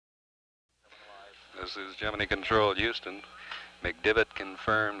This is Gemini Control, Houston. McDivitt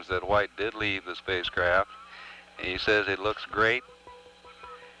confirms that White did leave the spacecraft. He says it looks great.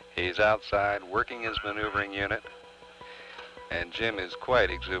 He's outside working his maneuvering unit. And Jim is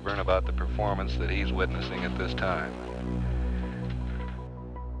quite exuberant about the performance that he's witnessing at this time.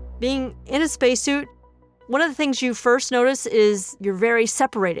 Being in a spacesuit, one of the things you first notice is you're very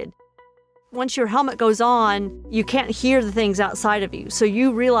separated. Once your helmet goes on, you can't hear the things outside of you, so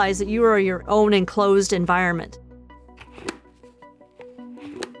you realize that you are your own enclosed environment.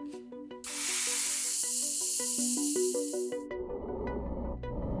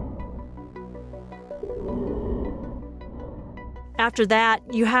 After that,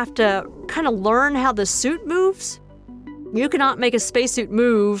 you have to kind of learn how the suit moves. You cannot make a spacesuit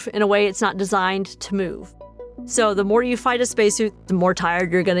move in a way it's not designed to move. So the more you fight a spacesuit, the more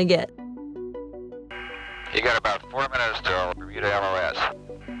tired you're going to get. You got about 4 minutes till Bermuda LOS.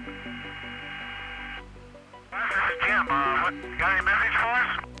 This is Jim. Got any message for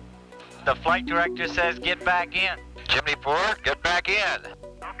us? The flight director says get back in. Jimmy 4, get back in.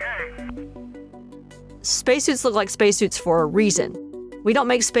 Okay. Spacesuits look like spacesuits for a reason. We don't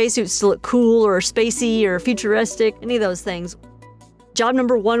make spacesuits to look cool or spacey or futuristic, any of those things. Job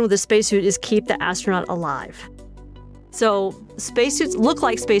number one with a spacesuit is keep the astronaut alive. So spacesuits look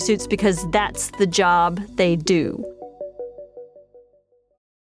like spacesuits because that's the job they do.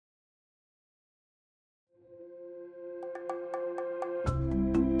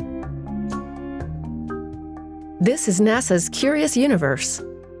 This is NASA's Curious Universe.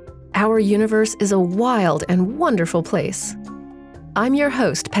 Our universe is a wild and wonderful place. I'm your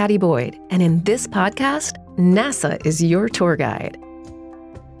host, Patty Boyd, and in this podcast, NASA is your tour guide.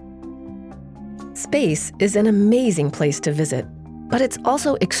 Space is an amazing place to visit, but it's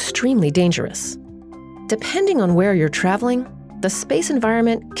also extremely dangerous. Depending on where you're traveling, the space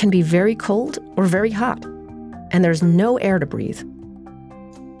environment can be very cold or very hot, and there's no air to breathe.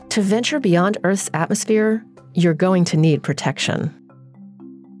 To venture beyond Earth's atmosphere, you're going to need protection.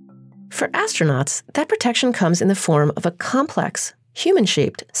 For astronauts, that protection comes in the form of a complex,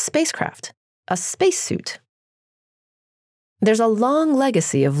 human-shaped spacecraft, a spacesuit. There's a long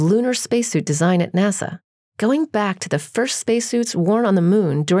legacy of lunar spacesuit design at NASA, going back to the first spacesuits worn on the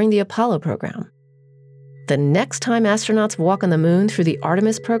moon during the Apollo program. The next time astronauts walk on the moon through the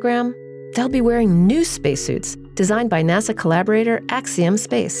Artemis program, they'll be wearing new spacesuits designed by NASA collaborator Axiom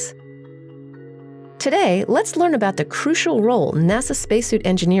Space. Today, let's learn about the crucial role NASA spacesuit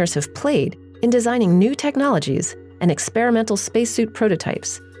engineers have played in designing new technologies and experimental spacesuit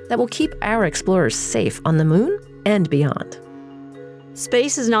prototypes that will keep our explorers safe on the moon and beyond.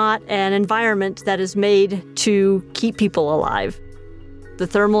 Space is not an environment that is made to keep people alive. The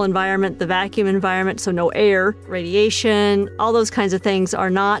thermal environment, the vacuum environment, so no air, radiation, all those kinds of things are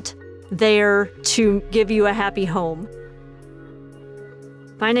not there to give you a happy home.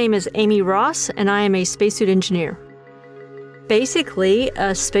 My name is Amy Ross, and I am a spacesuit engineer. Basically,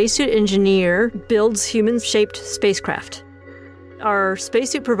 a spacesuit engineer builds human-shaped spacecraft. Our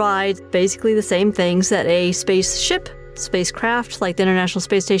spacesuit provides basically the same things that a spacecraft like the International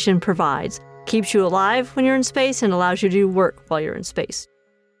Space Station provides. Keeps you alive when you're in space and allows you to do work while you're in space.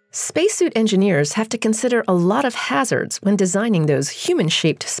 Spacesuit engineers have to consider a lot of hazards when designing those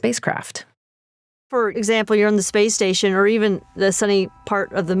human-shaped spacecraft. For example, you're on the space station or even the sunny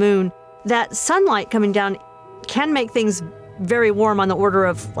part of the moon. That sunlight coming down can make things very warm on the order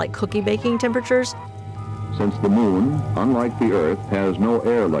of like cookie baking temperatures. Since the moon, unlike the Earth, has no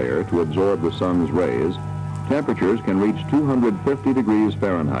air layer to absorb the sun's rays, temperatures can reach 250 degrees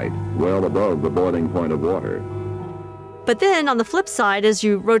Fahrenheit, well above the boiling point of water. But then on the flip side, as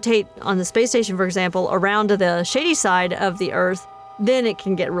you rotate on the space station, for example, around to the shady side of the Earth, then it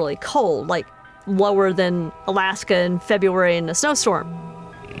can get really cold, like lower than Alaska in February in a snowstorm.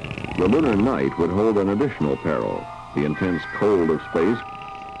 The lunar night would hold an additional peril, the intense cold of space,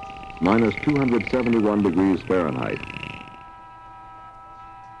 minus 271 degrees Fahrenheit.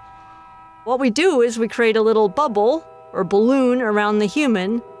 What we do is we create a little bubble or balloon around the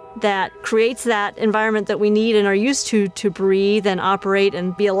human that creates that environment that we need and are used to breathe and operate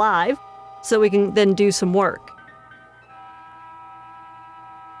and be alive so we can then do some work.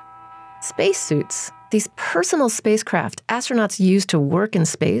 Spacesuits, these personal spacecraft astronauts use to work in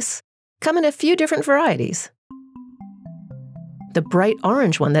space, come in a few different varieties. The bright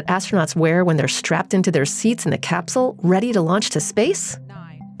orange one that astronauts wear when they're strapped into their seats in the capsule, ready to launch to space?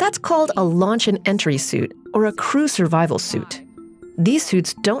 That's called a launch and entry suit, or a crew survival suit. These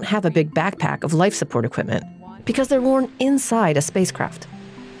suits don't have a big backpack of life support equipment because they're worn inside a spacecraft.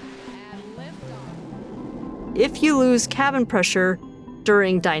 If you lose cabin pressure,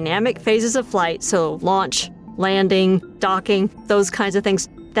 during dynamic phases of flight, so launch, landing, docking, those kinds of things.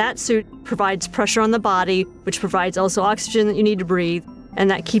 That suit provides pressure on the body, which provides also oxygen that you need to breathe,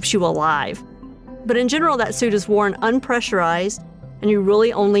 and that keeps you alive. But in general, that suit is worn unpressurized, and you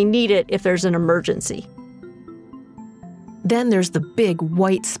really only need it if there's an emergency. Then there's the big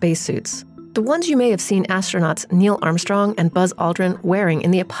white spacesuits, the ones you may have seen astronauts Neil Armstrong and Buzz Aldrin wearing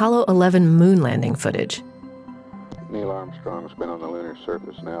in the Apollo 11 moon landing footage. Neil Armstrong's been on the lunar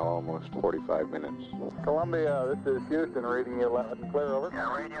surface now almost 45 minutes. Columbia, this is Houston, reading you loud and clear, over.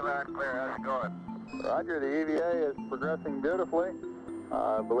 Yeah, reading you loud and clear. How's it going? Roger, the EVA is progressing beautifully.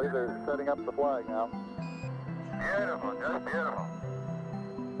 I believe they're setting up the flag now. Beautiful, just beautiful.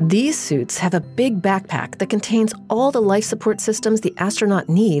 These suits have a big backpack that contains all the life support systems the astronaut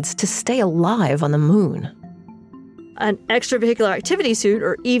needs to stay alive on the moon. An extravehicular activity suit,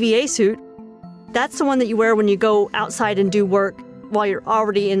 or EVA suit, that's the one that you wear when you go outside and do work while you're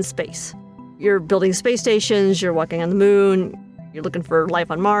already in space. You're building space stations, you're walking on the moon, you're looking for life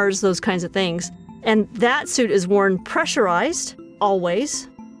on Mars, those kinds of things. And that suit is worn pressurized, always.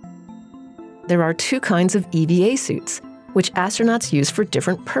 There are two kinds of EVA suits, which astronauts use for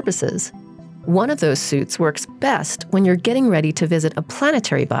different purposes. One of those suits works best when you're getting ready to visit a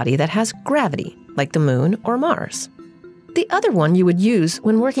planetary body that has gravity, like the moon or Mars. The other one you would use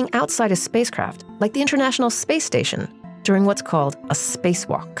when working outside a spacecraft, like the International Space Station, during what's called a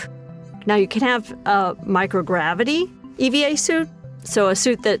spacewalk. Now, you can have a microgravity EVA suit, so a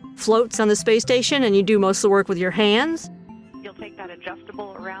suit that floats on the space station and you do most of the work with your hands. You'll take that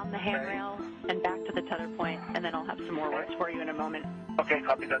adjustable around the handrail and back to the tether point, and then I'll have some more words for you in a moment. Okay,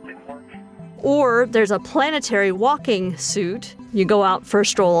 copy that. Didn't work. Or there's a planetary walking suit. You go out for a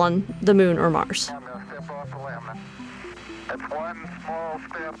stroll on the moon or Mars. I'm going to step off the limb. That's one small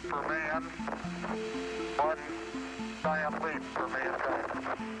step for man, one giant leap for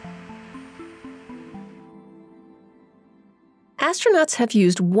mankind. Astronauts have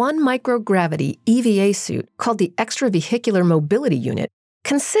used one microgravity EVA suit called the Extravehicular Mobility Unit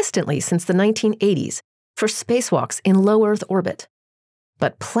consistently since the 1980s for spacewalks in low Earth orbit.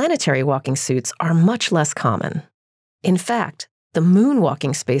 But planetary walking suits are much less common. In fact, the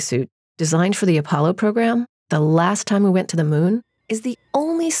moonwalking spacesuit designed for the Apollo program, the last time we went to the moon, is the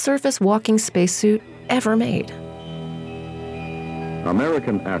only surface walking spacesuit ever made.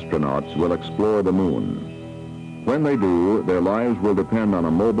 American astronauts will explore the moon. When they do, their lives will depend on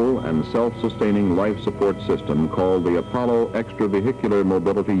a mobile and self-sustaining life support system called the Apollo Extravehicular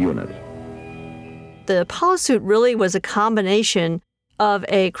Mobility Unit. The Apollo suit really was a combination of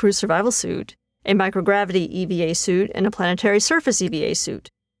a crew survival suit, a microgravity EVA suit, and a planetary surface EVA suit.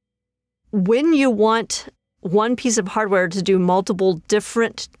 When you want one piece of hardware to do multiple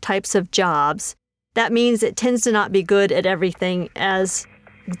different types of jobs, that means it tends to not be good at everything as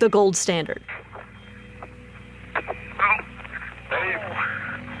the gold standard.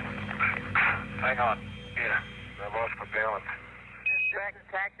 Hang on. Yeah, I lost my balance.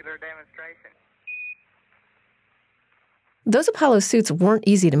 Spectacular demonstration. Those Apollo suits weren't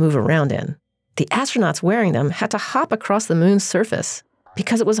easy to move around in. The astronauts wearing them had to hop across the moon's surface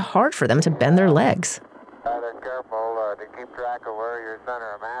because it was hard for them to bend their legs. Rather careful to keep track of where your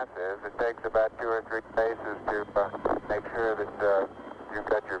center of mass is. It takes about 2 or 3 paces to make sure that you've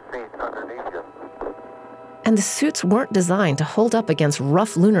got your feet underneath you. And the suits weren't designed to hold up against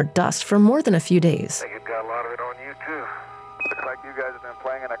rough lunar dust for more than a few days. I think you've got a lot of it on you, too. Looks like you guys have been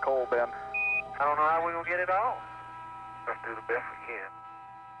playing in a cold bin. I don't know how we're going to get it off. Let's do the best we can.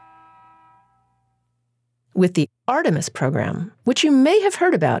 With the Artemis program, which you may have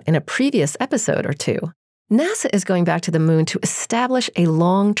heard about in a previous episode or two, NASA is going back to the moon to establish a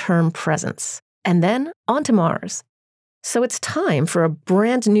long-term presence, and then on to Mars. So it's time for a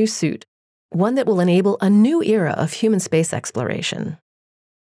brand new suit, one that will enable a new era of human space exploration.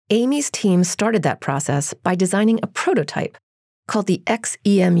 Amy's team started that process by designing a prototype called the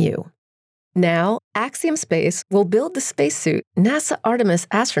XEMU. Now, Axiom Space will build the spacesuit NASA Artemis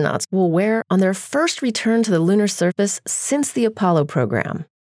astronauts will wear on their first return to the lunar surface since the Apollo program.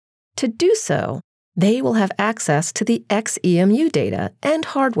 To do so, they will have access to the XEMU data and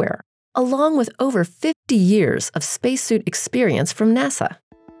hardware, along with over 50 years of spacesuit experience from NASA.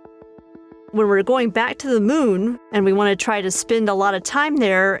 When we're going back to the moon and we want to try to spend a lot of time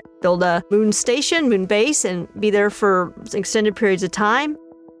there, build a moon station, moon base, and be there for extended periods of time,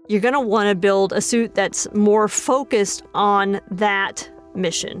 you're going to want to build a suit that's more focused on that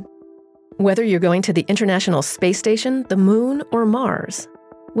mission. Whether you're going to the International Space Station, the moon, or Mars,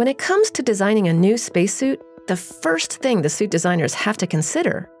 when it comes to designing a new spacesuit, the first thing the suit designers have to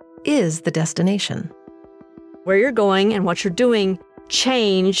consider is the destination. Where you're going and what you're doing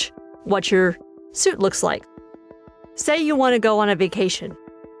change what your suit looks like. Say you want to go on a vacation.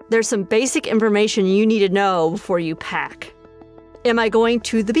 There's some basic information you need to know before you pack. Am I going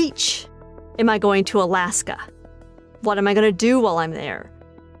to the beach? Am I going to Alaska? What am I going to do while I'm there?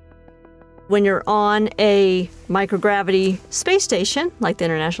 When you're on a microgravity space station, like the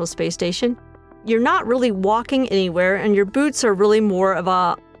International Space Station, you're not really walking anywhere, and your boots are really more of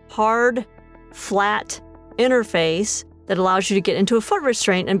a hard, flat interface that allows you to get into a foot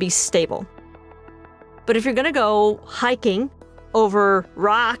restraint and be stable. But if you're going to go hiking over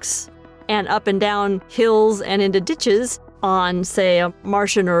rocks and up and down hills and into ditches on, say, a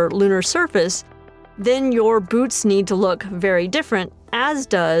Martian or lunar surface, then your boots need to look very different, as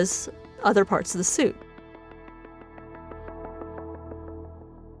does other parts of the suit.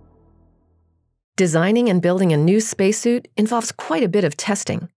 Designing and building a new spacesuit involves quite a bit of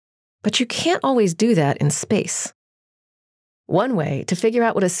testing, but you can't always do that in space. One way to figure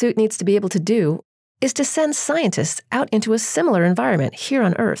out what a suit needs to be able to do is to send scientists out into a similar environment here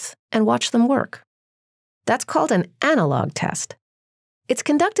on Earth and watch them work. That's called an analog test. It's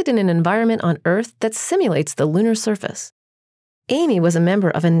conducted in an environment on Earth that simulates the lunar surface. Amy was a member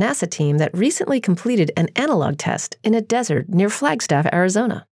of a NASA team that recently completed an analog test in a desert near Flagstaff,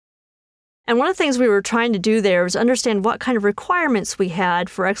 Arizona. And one of the things we were trying to do there was understand what kind of requirements we had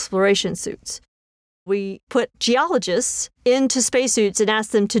for exploration suits. We put geologists into spacesuits and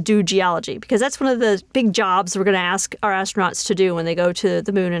asked them to do geology, because that's one of the big jobs we're going to ask our astronauts to do when they go to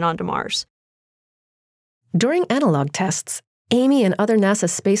the moon and onto Mars. During analog tests, Amy and other NASA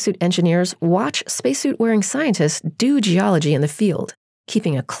spacesuit engineers watch spacesuit-wearing scientists do geology in the field,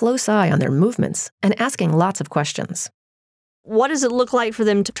 keeping a close eye on their movements and asking lots of questions. What does it look like for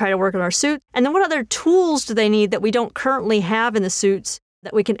them to try to work on our suit? And then what other tools do they need that we don't currently have in the suits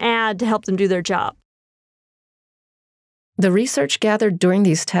that we can add to help them do their job? The research gathered during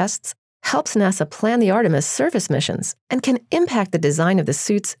these tests helps NASA plan the Artemis surface missions and can impact the design of the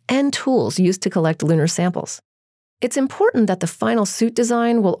suits and tools used to collect lunar samples. It's important that the final suit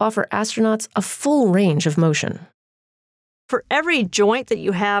design will offer astronauts a full range of motion. For every joint that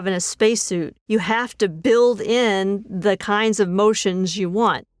you have in a spacesuit, you have to build in the kinds of motions you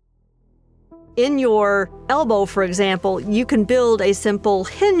want. In your elbow, for example, you can build a simple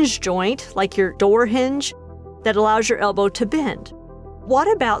hinge joint, like your door hinge, that allows your elbow to bend. What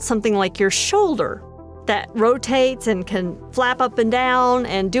about something like your shoulder that rotates and can flap up and down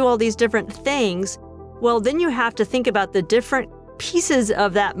and do all these different things? Well, then you have to think about the different pieces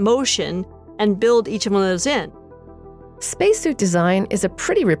of that motion and build each one of those in. Spacesuit design is a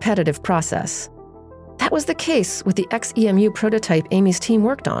pretty repetitive process. That was the case with the XEMU prototype Amy's team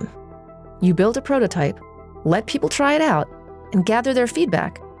worked on. You build a prototype, let people try it out, and gather their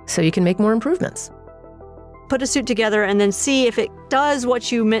feedback so you can make more improvements. Put a suit together and then see if it does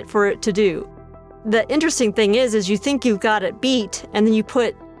what you meant for it to do. The interesting thing is you think you've got it beat, and then you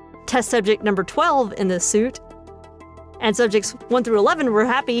put test subject number 12 in the suit, and subjects 1 through 11 were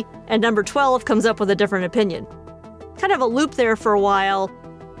happy, and number 12 comes up with a different opinion. Kind of a loop there for a while,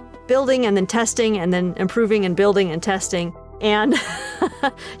 building and then testing and then improving and building and testing. And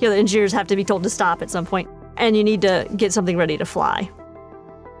the engineers have to be told to stop at some point, and you need to get something ready to fly.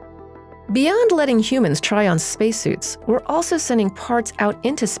 Beyond letting humans try on spacesuits, we're also sending parts out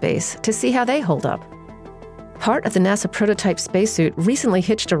into space to see how they hold up. Part of the NASA prototype spacesuit recently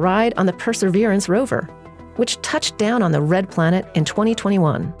hitched a ride on the Perseverance rover, which touched down on the red planet in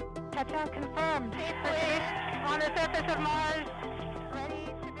 2021. Touchdown confirmed. On the surface of Mars. Ready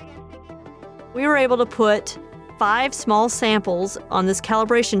to begin. We were able to put 5 small samples on this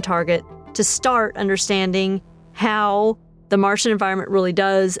calibration target to start understanding how the Martian environment really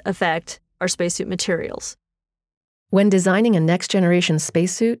does affect our spacesuit materials. When designing a next-generation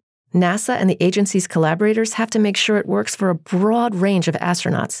spacesuit, NASA and the agency's collaborators have to make sure it works for a broad range of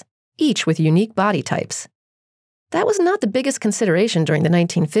astronauts, each with unique body types. That was not the biggest consideration during the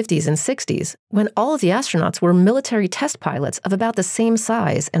 1950s and 60s, when all of the astronauts were military test pilots of about the same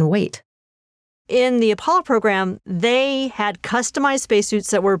size and weight. In the Apollo program, they had customized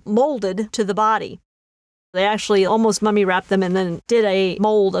spacesuits that were molded to the body. They actually almost mummy wrapped them and then did a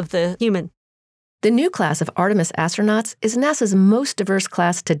mold of the human. The new class of Artemis astronauts is NASA's most diverse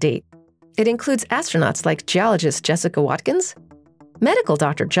class to date. It includes astronauts like geologist Jessica Watkins, medical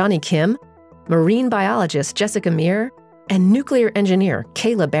doctor Johnny Kim, marine biologist Jessica Meir, and nuclear engineer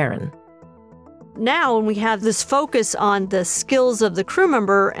Kayla Barron. Now, when we have this focus on the skills of the crew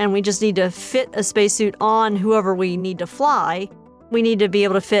member and we just need to fit a spacesuit on whoever we need to fly, we need to be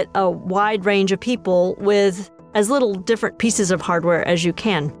able to fit a wide range of people with as little different pieces of hardware as you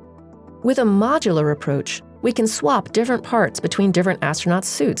can. With a modular approach, We can swap different parts between different astronauts'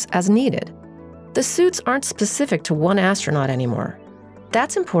 suits as needed. The suits aren't specific to one astronaut anymore.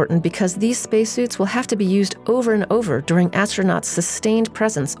 That's important because these spacesuits will have to be used over and over during astronauts' sustained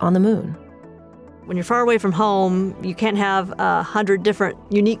presence on the moon. When you're far away from home, you can't have 100 different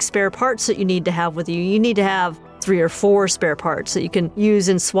unique spare parts that you need to have with you. You need to have 3 or 4 spare parts that you can use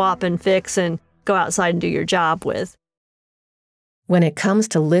and swap and fix and go outside and do your job with. When it comes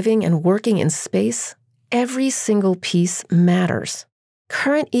to living and working in space, every single piece matters.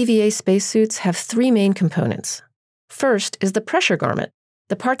 Current EVA spacesuits have 3 main components. First is the pressure garment,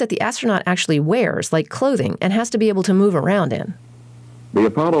 the part that the astronaut actually wears, like clothing, and has to be able to move around in. The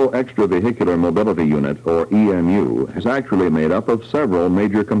Apollo Extravehicular Mobility Unit, or EMU, is actually made up of several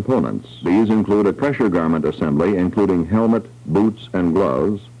major components. These include a pressure garment assembly, including helmet, boots, and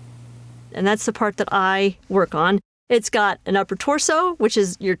gloves. And that's the part that I work on. It's got an upper torso, which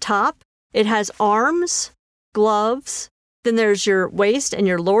is your top. It has arms, gloves. Then there's your waist and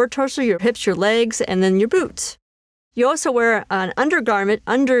your lower torso, your hips, your legs, and then your boots. You also wear an undergarment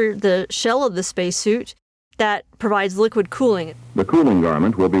under the shell of the spacesuit that provides liquid cooling. The cooling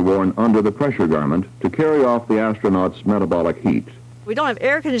garment will be worn under the pressure garment to carry off the astronaut's metabolic heat. We don't have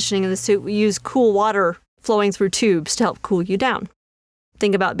air conditioning in the suit. We use cool water flowing through tubes to help cool you down.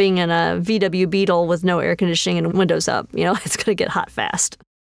 Think about being in a VW Beetle with no air conditioning and windows up. It's going to get hot fast.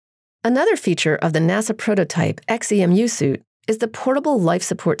 Another feature of the NASA prototype XEMU suit is the Portable Life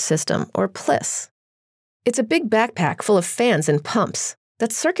Support System, or PLIS. It's a big backpack full of fans and pumps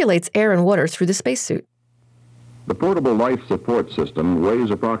that circulates air and water through the spacesuit. The Portable Life Support System weighs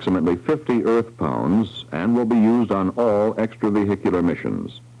approximately 50 Earth pounds and will be used on all extravehicular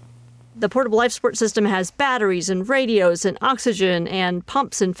missions. The Portable Life Support System has batteries and radios and oxygen and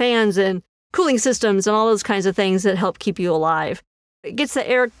pumps and fans and cooling systems and all those kinds of things that help keep you alive. It gets the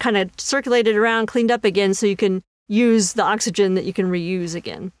air kind of circulated around, cleaned up again, so you can use the oxygen that you can reuse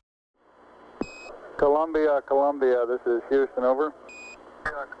again. Columbia, this is Houston, over.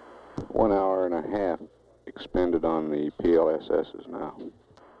 1 hour and a half expended on the PLSSs now.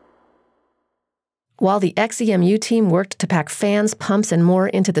 While the XEMU team worked to pack fans, pumps, and more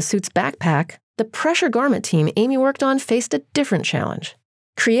into the suit's backpack, the pressure garment team Amy worked on faced a different challenge: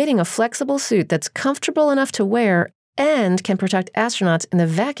 creating a flexible suit that's comfortable enough to wear and can protect astronauts in the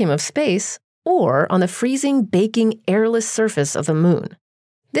vacuum of space or on the freezing, baking, airless surface of the moon.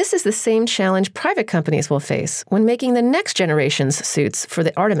 This is the same challenge private companies will face when making the next generation's suits for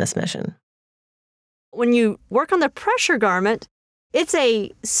the Artemis mission. When you work on the pressure garment, it's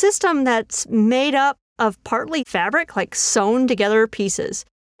a system that's made up of partly fabric, like sewn together pieces.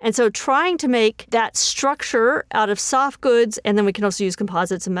 And so trying to make that structure out of soft goods, and then we can also use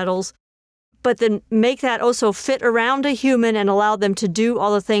composites and metals, but then make that also fit around a human and allow them to do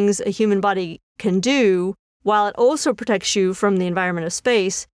all the things a human body can do, while it also protects you from the environment of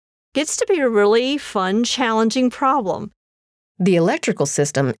space, gets to be a really fun, challenging problem. The electrical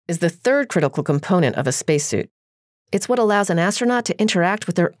system is the third critical component of a spacesuit. It's what allows an astronaut to interact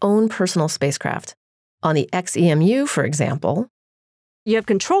with their own personal spacecraft. On the XEMU, for example, you have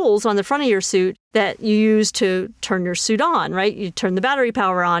controls on the front of your suit that you use to turn your suit on, right? You turn the battery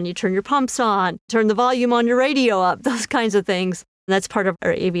power on, you turn your pumps on, turn the volume on your radio up, those kinds of things. And that's part of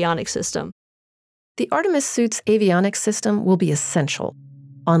our avionics system. The Artemis suit's avionics system will be essential.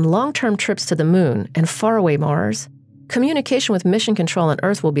 On long-term trips to the moon and faraway Mars, communication with mission control on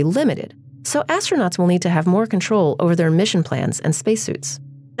Earth will be limited, so astronauts will need to have more control over their mission plans and spacesuits.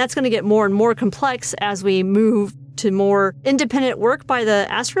 That's going to get more and more complex as we move to more independent work by the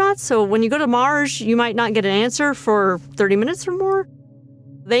astronauts. So when you go to Mars, you might not get an answer for 30 minutes or more.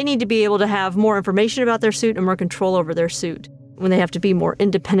 They need to be able to have more information about their suit and more control over their suit when they have to be more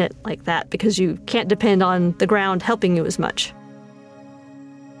independent like that, because you can't depend on the ground helping you as much.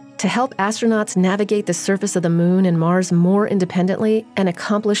 To help astronauts navigate the surface of the moon and Mars more independently and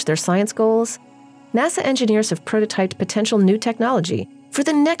accomplish their science goals, NASA engineers have prototyped potential new technology for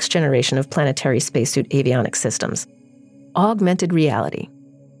the next generation of planetary spacesuit avionics systems: augmented reality.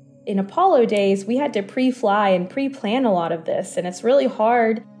 In Apollo days, we had to pre-fly and pre-plan a lot of this, and it's really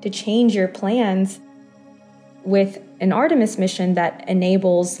hard to change your plans. With an Artemis mission that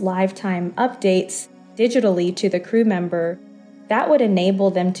enables lifetime updates digitally to the crew member, that would enable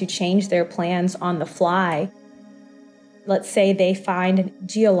them to change their plans on the fly. Let's say they find a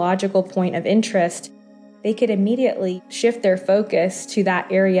geological point of interest, they could immediately shift their focus to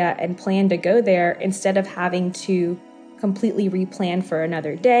that area and plan to go there instead of having to completely replan for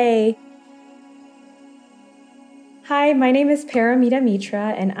another day. Hi, my name is Paromita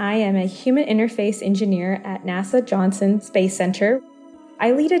Mitra, and I am a human interface engineer at NASA Johnson Space Center.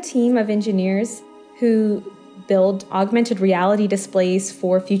 I lead a team of engineers who build augmented reality displays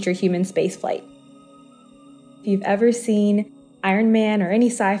for future human spaceflight. If you've ever seen Iron Man or any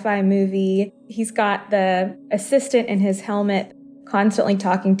sci-fi movie, he's got the assistant in his helmet constantly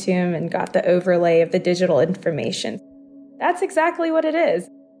talking to him and got the overlay of the digital information. That's exactly what it is.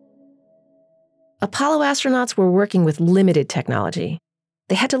 Apollo astronauts were working with limited technology.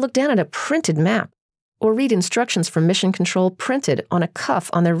 They had to look down at a printed map or read instructions from mission control printed on a cuff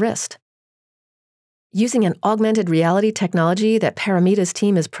on their wrist. Using an augmented reality technology that Paromita's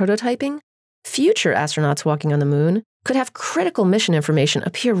team is prototyping, future astronauts walking on the moon could have critical mission information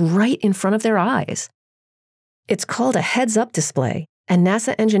appear right in front of their eyes. It's called a heads-up display, and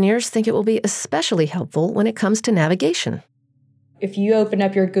NASA engineers think it will be especially helpful when it comes to navigation. If you open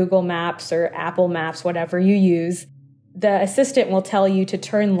up your Google Maps or Apple Maps, whatever you use, the assistant will tell you to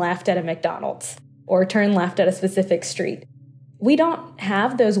turn left at a McDonald's or turn left at a specific street. We don't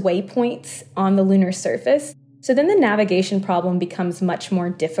have those waypoints on the lunar surface, so then the navigation problem becomes much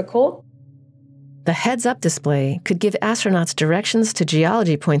more difficult. The heads-up display could give astronauts directions to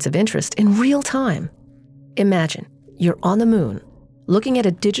geology points of interest in real time. Imagine you're on the moon, looking at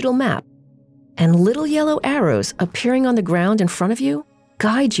a digital map, and little yellow arrows appearing on the ground in front of you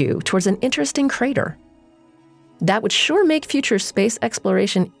guide you towards an interesting crater. That would sure make future space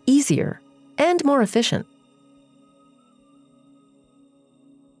exploration easier and more efficient.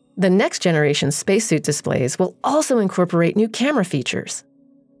 The next generation spacesuit displays will also incorporate new camera features.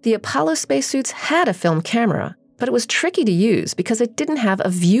 The Apollo spacesuits had a film camera, but it was tricky to use because it didn't have a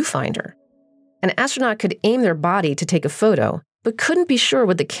viewfinder. An astronaut could aim their body to take a photo, but couldn't be sure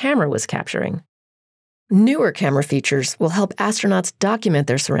what the camera was capturing. Newer camera features will help astronauts document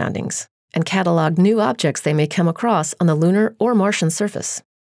their surroundings and catalog new objects they may come across on the lunar or Martian surface.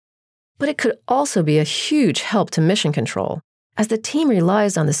 But it could also be a huge help to mission control, as the team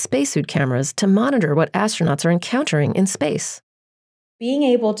relies on the spacesuit cameras to monitor what astronauts are encountering in space. Being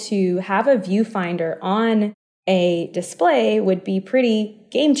able to have a viewfinder on a display would be pretty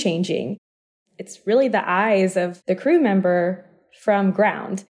game-changing. It's really the eyes of the crew member from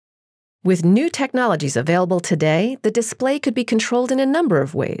ground. With new technologies available today, the display could be controlled in a number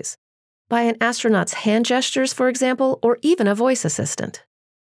of ways. By an astronaut's hand gestures, for example, or even a voice assistant.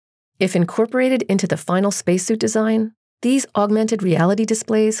 If incorporated into the final spacesuit design, these augmented reality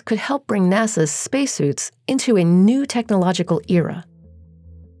displays could help bring NASA's spacesuits into a new technological era.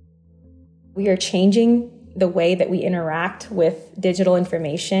 We are changing the way that we interact with digital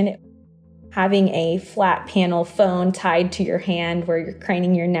information. Having a flat panel phone tied to your hand where you're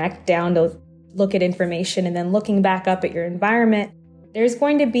craning your neck down to look at information and then looking back up at your environment, there's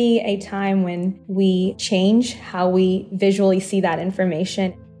going to be a time when we change how we visually see that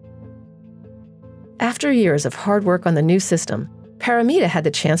information. After years of hard work on the new system, Paromita had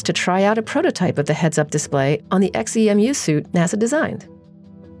the chance to try out a prototype of the heads-up display on the XEMU suit NASA designed.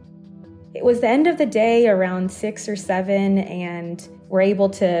 It was the end of the day, around 6 or 7, and we're able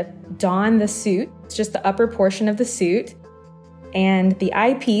to don the suit. It's just the upper portion of the suit. And the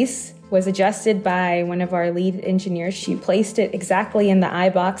eyepiece was adjusted by one of our lead engineers. She placed it exactly in the eye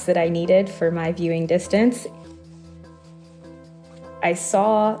box that I needed for my viewing distance. I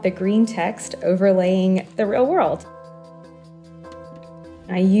saw the green text overlaying the real world.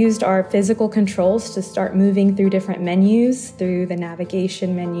 I used our physical controls to start moving through different menus, through the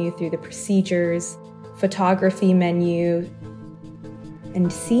navigation menu, through the procedures, photography menu.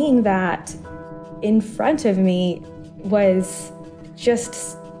 And seeing that in front of me was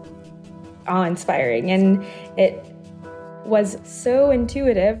just awe-inspiring. And it was so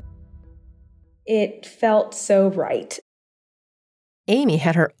intuitive. It felt so right. Amy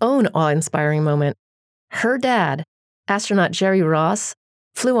had her own awe-inspiring moment. Her dad, astronaut Jerry Ross,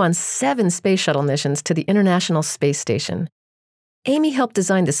 flew on 7 space shuttle missions to the International Space Station. Amy helped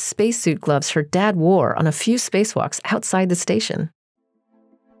design the spacesuit gloves her dad wore on a few spacewalks outside the station.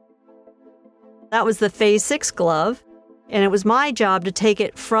 That was the Phase 6 glove, and it was my job to take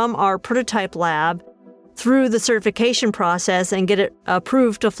it from our prototype lab through the certification process and get it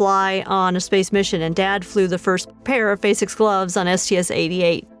approved to fly on a space mission. And Dad flew the first pair of Phase 6 gloves on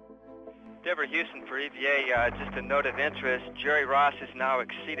STS-88. Deborah Houston for EVA. Just a note of interest, Jerry Ross has now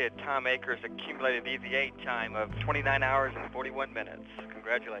exceeded Tom Akers' accumulated EVA time of 29 hours and 41 minutes.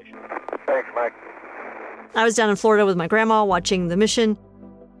 Congratulations. Thanks, Mike. I was down in Florida with my grandma watching the mission.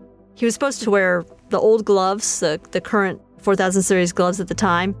 He was supposed to wear the old gloves, the current 4000 series gloves at the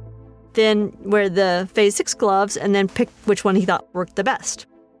time, then wear the Phase 6 gloves, and then pick which one he thought worked the best.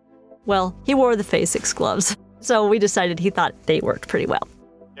 Well, he wore the Phase 6 gloves, so we decided he thought they worked pretty well.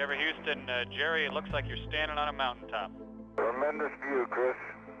 Deborah Houston, Jerry, it looks like you're standing on a mountaintop. Tremendous view, Chris.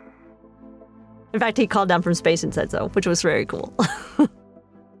 In fact, he called down from space and said so, which was very cool.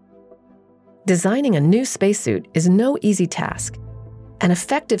 Designing a new spacesuit is no easy task. An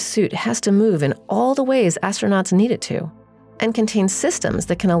effective suit has to move in all the ways astronauts need it to, and contain systems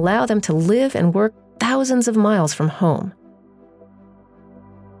that can allow them to live and work thousands of miles from home.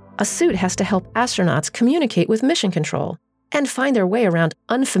 A suit has to help astronauts communicate with mission control and find their way around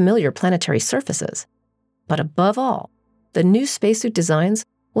unfamiliar planetary surfaces. But above all, the new spacesuit designs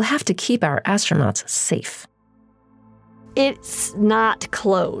will have to keep our astronauts safe. It's not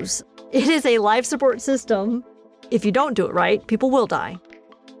clothes. It is a life support system. If you don't do it right, people will die.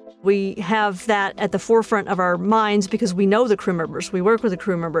 We have that at the forefront of our minds because we know the crew members. We work with the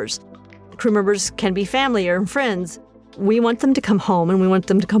crew members. The crew members can be family or friends. We want them to come home, and we want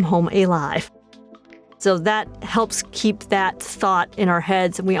them to come home alive. So that helps keep that thought in our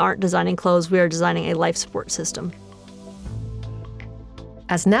heads, and we aren't designing clothes, we are designing a life support system.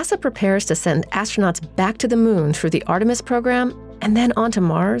 As NASA prepares to send astronauts back to the moon through the Artemis program and then on to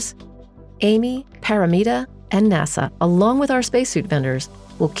Mars, Amy, Paromita, and NASA, along with our spacesuit vendors,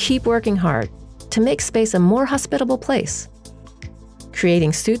 will keep working hard to make space a more hospitable place,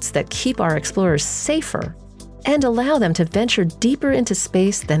 creating suits that keep our explorers safer and allow them to venture deeper into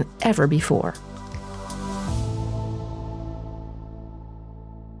space than ever before.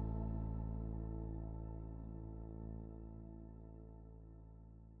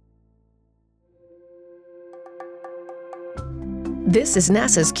 This is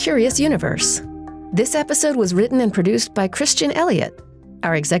NASA's Curious Universe. This episode was written and produced by Christian Elliott.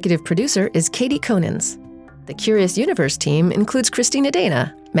 Our executive producer is Katie Conans. The Curious Universe team includes Christina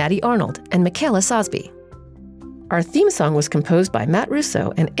Dana, Maddie Arnold, and Michaela Sosby. Our theme song was composed by Matt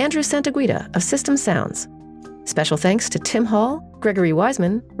Russo and Andrew Santaguida of System Sounds. Special thanks to Tim Hall, Gregory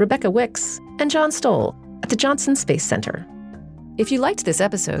Wiseman, Rebecca Wicks, and John Stoll at the Johnson Space Center. If you liked this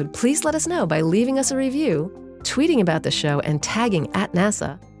episode, please let us know by leaving us a review, tweeting about the show and tagging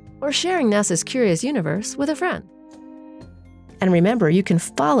 @NASA, or sharing NASA's Curious Universe with a friend. And remember, you can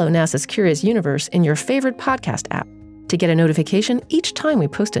follow NASA's Curious Universe in your favorite podcast app to get a notification each time we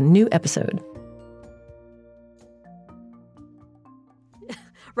post a new episode.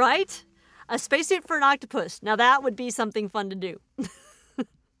 Right? A spacesuit for an octopus. Now that would be something fun to do.